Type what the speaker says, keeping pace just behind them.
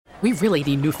We really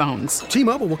need new phones.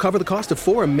 T-Mobile will cover the cost of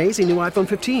 4 amazing new iPhone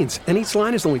 15s, and each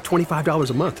line is only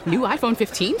 $25 a month. New iPhone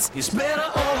 15s? It's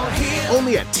better over here.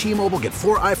 Only at T-Mobile, get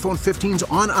 4 iPhone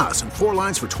 15s on us and 4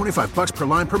 lines for $25 per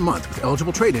line per month with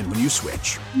eligible trade-in when you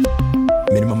switch.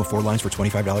 Minimum of 4 lines for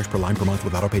 $25 per line per month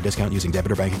with autopay discount using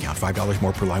debit or bank account. $5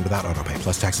 more per line without autopay,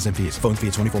 plus taxes and fees. Phone fee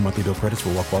at 24 monthly bill credits for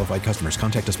well-qualified customers.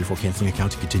 Contact us before canceling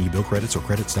account to continue bill credits or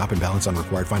credit stop and balance on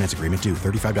required finance agreement due.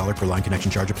 $35 per line connection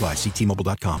charge applies. See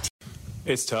T-Mobile.com.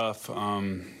 It's tough. I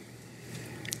mean,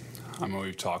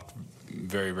 we've talked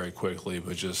very, very quickly,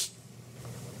 but just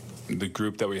the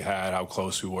group that we had, how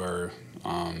close we were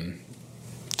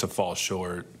to fall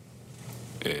short.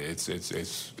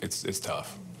 It's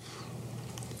tough.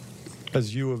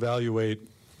 As you evaluate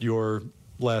your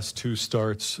last 2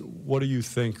 starts, what do you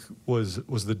think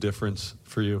was the difference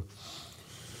for you?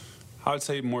 I would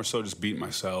say more so just beat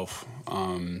myself.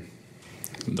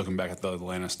 Looking back at the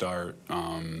Atlanta start,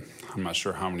 I'm not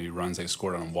sure how many runs they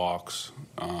scored on walks.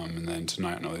 And then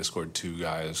tonight, I know they scored 2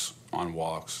 guys on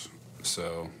walks.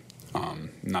 So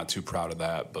not too proud of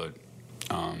that, but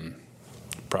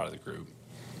proud of the group.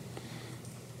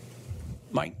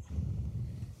 Mike.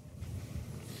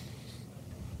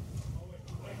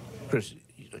 Chris,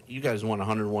 you guys won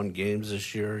 101 games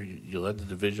this year. You led the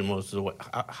division most of the way.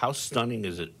 How stunning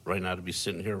is it right now to be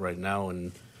sitting here right now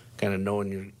and kind of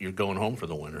knowing you're going home for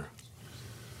the winter?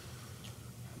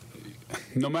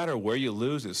 No matter where you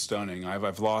lose, it's stunning.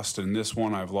 I've lost in this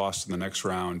one. I've lost in the next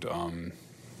round.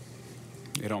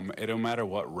 It don't matter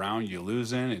what round you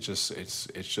lose in. It just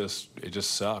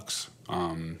sucks.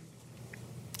 I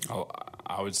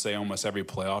would say almost every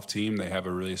playoff team, they have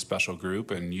a really special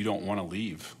group, and you don't want to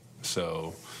leave.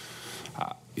 So,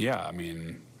 yeah, I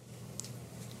mean,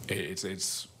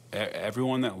 it's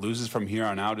everyone that loses from here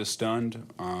on out is stunned,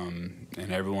 and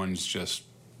everyone's just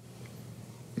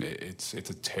it's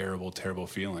a terrible, terrible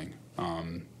feeling.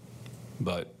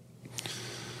 But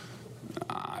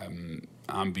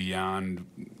I'm beyond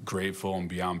grateful and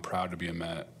beyond proud to be a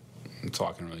Met. That's all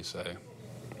I can really say.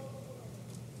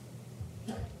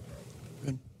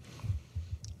 Good.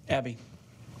 Abby.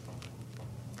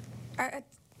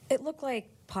 It looked like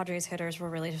Padres hitters were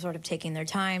really sort of taking their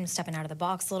time, stepping out of the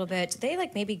box a little bit. Did they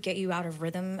maybe get you out of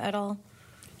rhythm at all?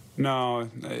 No,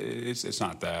 it's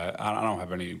not that. I don't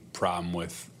have any problem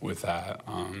with that.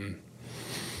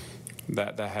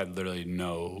 That had literally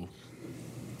no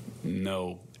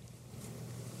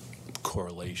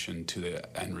correlation to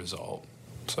the end result.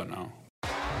 So no.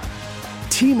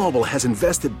 T-Mobile has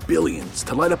invested billions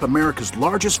to light up America's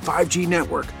largest 5G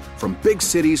network, from big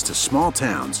cities to small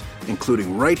towns,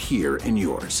 including right here in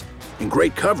yours. And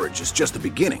great coverage is just the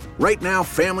beginning. Right now,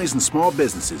 families and small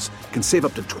businesses can save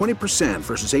up to 20%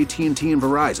 versus AT&T and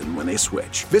Verizon when they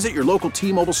switch. Visit your local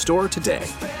T-Mobile store today.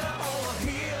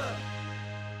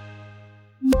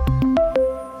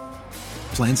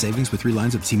 Plan savings with 3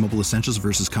 lines of T-Mobile Essentials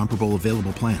versus comparable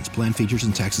available plans. Plan features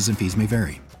and taxes and fees may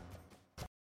vary.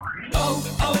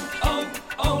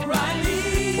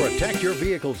 Protect your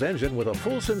vehicle's engine with a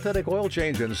full synthetic oil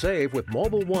change and save with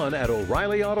Mobil 1 at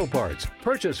O'Reilly Auto Parts.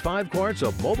 Purchase 5 quarts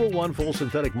of Mobil 1 full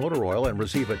synthetic motor oil and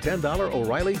receive a $10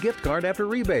 O'Reilly gift card after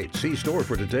rebate. See store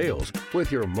for details.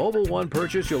 With your Mobil 1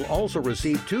 purchase, you'll also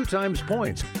receive 2 times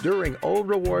points during O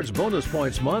Rewards Bonus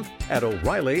Points Month at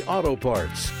O'Reilly Auto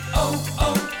Parts.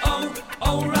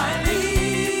 O'Reilly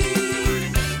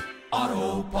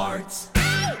Auto Parts.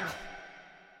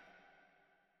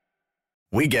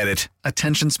 We get it.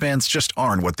 Attention spans just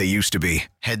aren't what they used to be.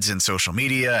 Heads in social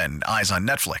media and eyes on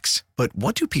Netflix. But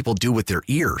what do people do with their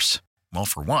ears? Well,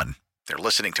 for one, they're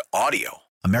listening to audio.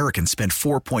 Americans spend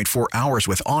 4.4 hours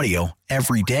with audio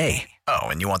every day. Oh,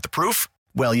 and you want the proof?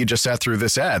 Well, you just sat through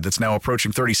this ad that's now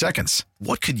approaching 30 seconds.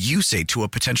 What could you say to a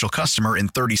potential customer in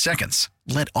 30 seconds?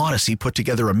 Let Odyssey put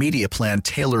together a media plan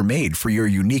tailor-made for your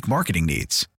unique marketing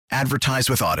needs. Advertise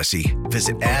with Odyssey.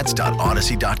 Visit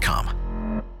ads.odyssey.com.